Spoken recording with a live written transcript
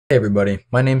Hey everybody,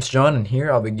 my name's John and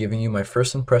here I'll be giving you my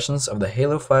first impressions of the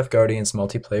Halo 5 Guardians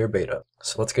multiplayer beta.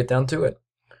 So let's get down to it.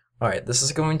 Alright, this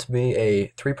is going to be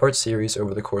a three-part series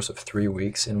over the course of 3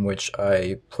 weeks in which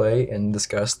I play and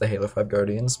discuss the Halo 5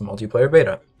 Guardians multiplayer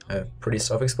beta. Pretty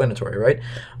self-explanatory, right?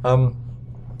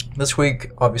 This week,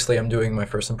 obviously, I'm doing my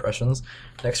first impressions.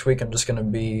 Next week, I'm just going to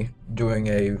be doing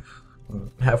a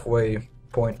halfway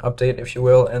point update, if you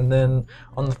will, and then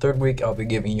on the third week, I'll be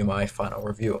giving you my final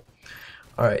review.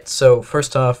 Alright, so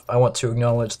first off, I want to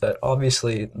acknowledge that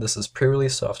obviously this is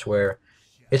pre-release software.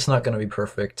 It's not going to be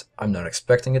perfect. I'm not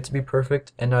expecting it to be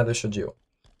perfect, and neither should you.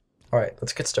 Alright,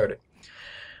 let's get started.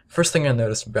 First thing I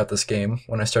noticed about this game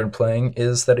when I started playing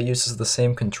is that it uses the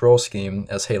same control scheme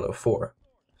as Halo 4.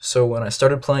 So when I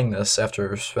started playing this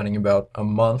after spending about a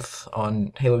month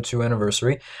on Halo 2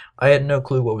 Anniversary, I had no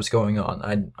clue what was going on.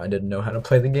 I didn't know how to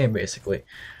play the game, basically.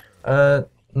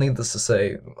 Needless to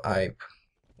say, I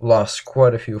lost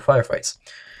quite a few firefights.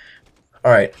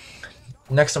 Alright,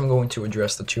 next I'm going to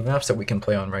address the two maps that we can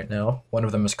play on right now. One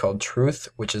of them is called Truth,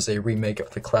 which is a remake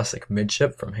of the classic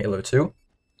midship from Halo 2.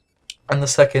 And the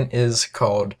second is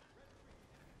called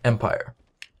Empire.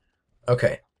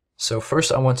 Okay, so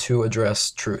first I want to address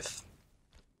Truth.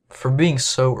 For being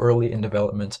so early in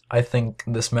development, I think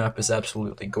this map is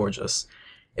absolutely gorgeous.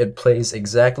 It plays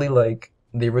exactly like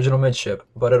the original midship,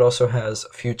 but it also has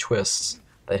a few twists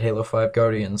that Halo 5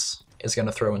 Guardians is going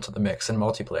to throw into the mix in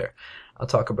multiplayer. I'll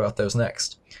talk about those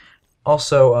next.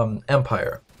 Also,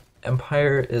 Empire.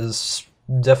 Empire is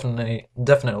definitely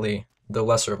the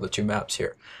lesser of the two maps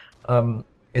here.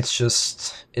 It's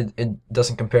just, it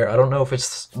doesn't compare. I don't know if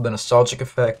it's the nostalgic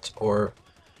effect or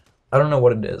I don't know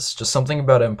what it is. Just something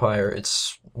about Empire,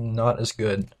 it's not as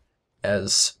good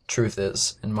as Truth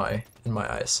is in my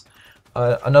eyes.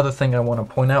 Another thing I want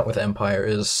to point out with Empire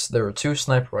is there are two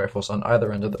sniper rifles on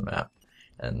either end of the map,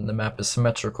 and the map is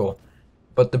symmetrical.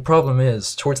 But the problem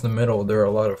is, towards the middle, there are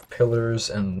a lot of pillars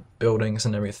and buildings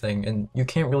and everything, and you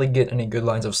can't really get any good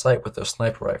lines of sight with those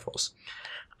sniper rifles.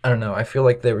 I don't know, I feel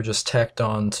like they were just tacked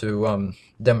on to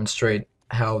demonstrate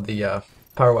how the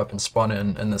power weapons spawn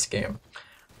in this game.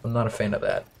 I'm not a fan of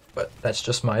that, but that's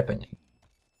just my opinion.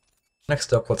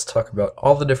 Next up, let's talk about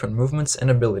all the different movements and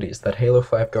abilities that Halo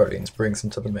 5 Guardians brings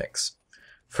into the mix.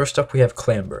 First up, we have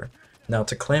Clamber. Now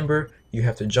to clamber, you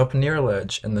have to jump near a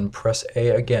ledge and then press A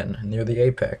again near the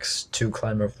apex to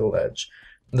climb over the ledge.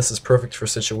 This is perfect for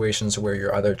situations where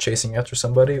you're either chasing after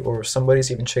somebody or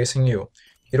somebody's even chasing you.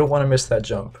 You don't want to miss that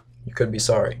jump. You could be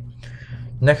sorry.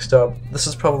 Next up, this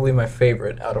is probably my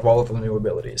favorite out of all of the new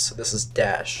abilities. This is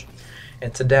Dash.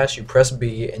 And to dash, you press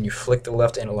B and you flick the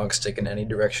left analog stick in any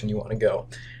direction you want to go.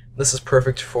 This is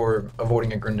perfect for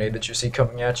avoiding a grenade that you see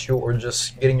coming at you or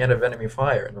just getting out of enemy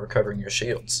fire and recovering your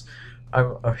shields.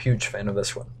 I'm a huge fan of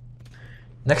this one.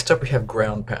 Next up we have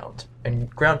Ground Pound. And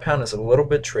Ground Pound is a little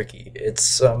bit tricky.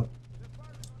 It's,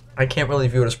 I can't really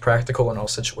view it as practical in all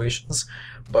situations,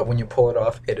 but when you pull it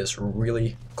off, it is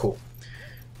really cool.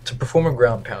 To perform a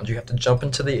ground pound, you have to jump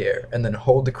into the air and then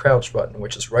hold the crouch button,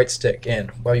 which is right stick, in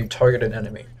while you target an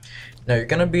enemy. Now you're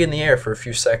going to be in the air for a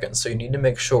few seconds, so you need to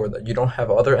make sure that you don't have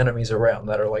other enemies around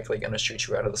that are likely going to shoot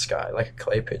you out of the sky, like a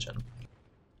clay pigeon.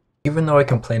 Even though I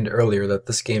complained earlier that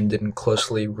this game didn't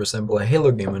closely resemble a Halo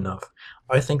game enough,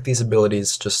 I think these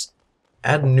abilities just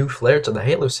add a new flair to the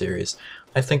Halo series.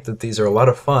 I think that these are a lot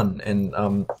of fun, and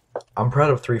I'm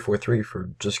proud of 343 for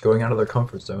just going out of their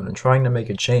comfort zone and trying to make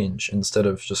a change instead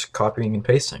of just copying and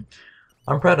pasting.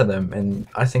 I'm proud of them, and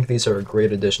I think these are a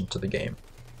great addition to the game.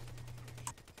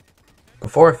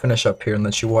 Before I finish up here and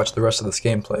let you watch the rest of this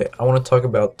gameplay, I want to talk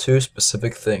about two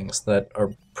specific things that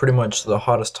are pretty much the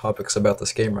hottest topics about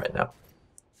this game right now.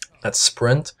 That's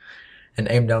sprint and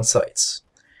aim down sights.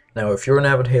 Now if you're an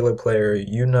avid Halo player,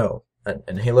 you know that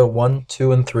in Halo 1,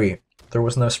 2, and 3, there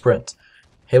was no sprint.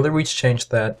 Halo Reach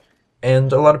changed that,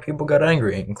 and a lot of people got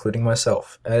angry, including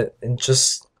myself.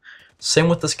 Same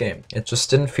with this game. It just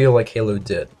didn't feel like Halo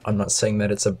did. I'm not saying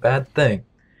that it's a bad thing.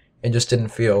 It just didn't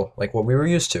feel like what we were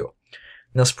used to.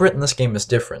 Now, sprint in this game is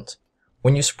different.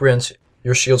 When you sprint,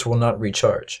 your shields will not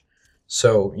recharge.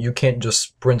 So you can't just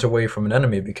sprint away from an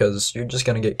enemy because you're just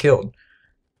going to get killed.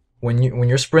 When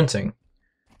you're sprinting,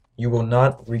 you will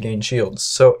not regain shields.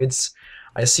 So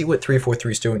I see what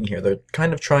 343 is doing here. They're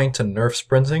kind of trying to nerf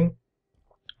sprinting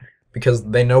because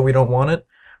they know we don't want it,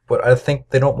 but I think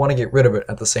they don't want to get rid of it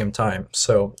at the same time.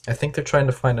 So I think they're trying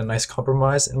to find a nice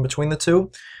compromise in between the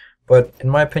two, but in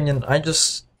my opinion, I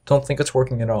just don't think it's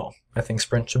working at all. I think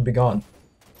sprint should be gone.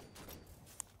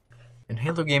 In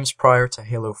Halo games prior to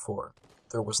Halo 4,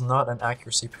 there was not an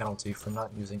accuracy penalty for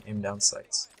not using aim down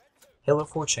sights. Halo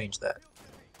 4 changed that.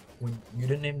 when you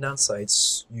didn't aim down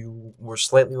sights, you were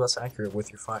slightly less accurate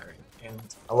with your firing, and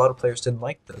a lot of players didn't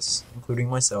like this, including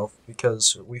myself,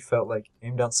 because we felt like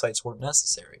aim down sights weren't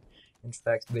necessary. In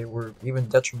fact, they were even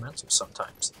detrimental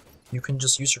sometimes. You can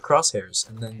just use your crosshairs,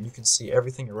 and then you can see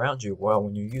everything around you, while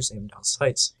when you use aim down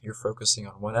sights, you're focusing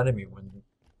on one enemy when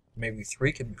maybe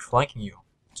 3 could be flanking you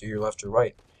to your left or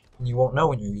right, and you won't know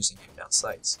when you're using aim down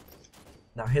sights.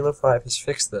 Now Halo 5 has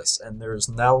fixed this, and there is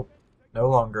now no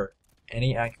longer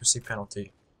any accuracy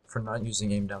penalty for not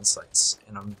using aim down sights,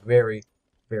 and I'm very,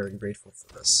 very grateful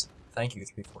for this. Thank you,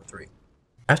 343.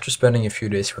 After spending a few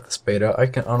days with this beta, I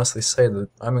can honestly say that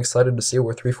I'm excited to see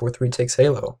where 343 takes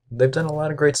Halo. They've done a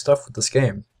lot of great stuff with this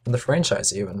game, and the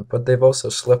franchise even, but they've also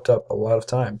slipped up a lot of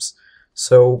times.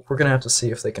 So we're gonna have to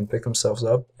see if they can pick themselves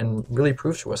up and really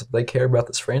prove to us that they care about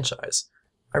this franchise.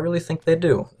 I really think they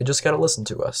do. They just gotta listen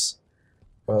to us.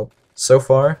 Well, so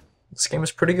far, this game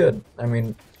is pretty good. I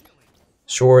mean,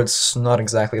 sure, it's not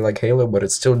exactly like Halo, but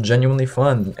it's still genuinely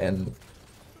fun, and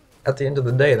at the end of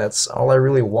the day, that's all I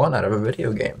really want out of a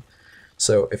video game.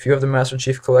 So, if you have the Master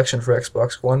Chief Collection for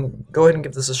Xbox One, go ahead and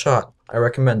give this a shot. I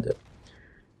recommend it.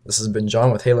 This has been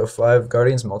John with Halo 5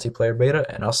 Guardians Multiplayer Beta,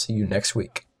 and I'll see you next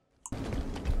week.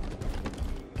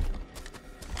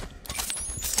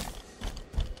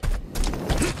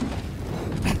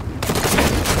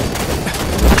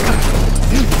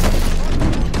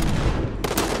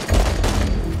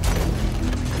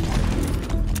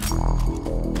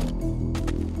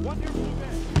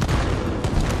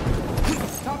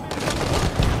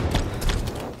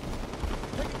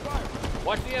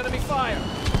 Watch the enemy fire!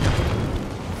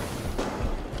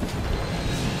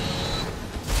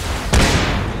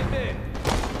 Mid.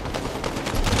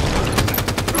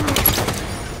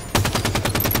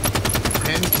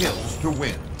 10 kills to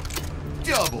win.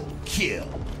 Double kill.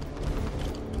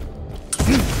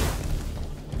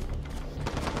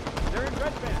 They're in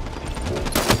red band.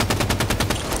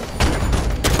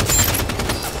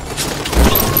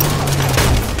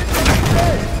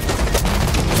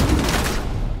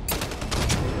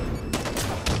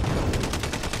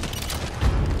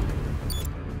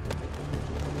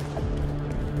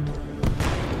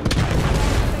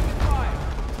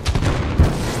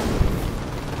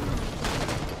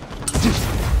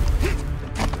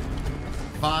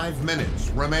 Five minutes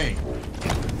remain.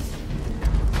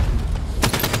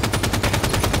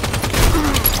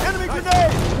 Enemy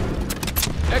grenade!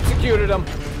 Executed him.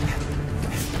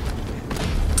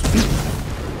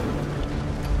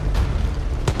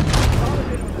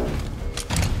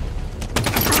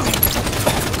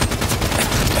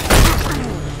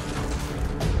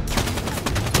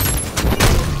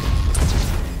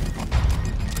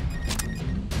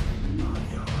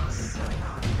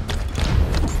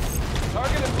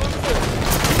 Target is blue.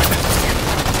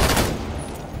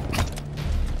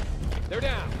 They're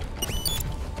down.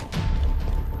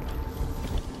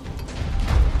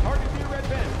 Target near red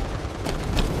bend.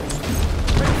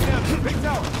 Big down. Big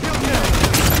tower. Kill down.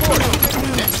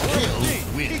 Next kill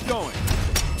win. Keep going.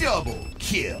 Double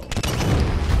kill.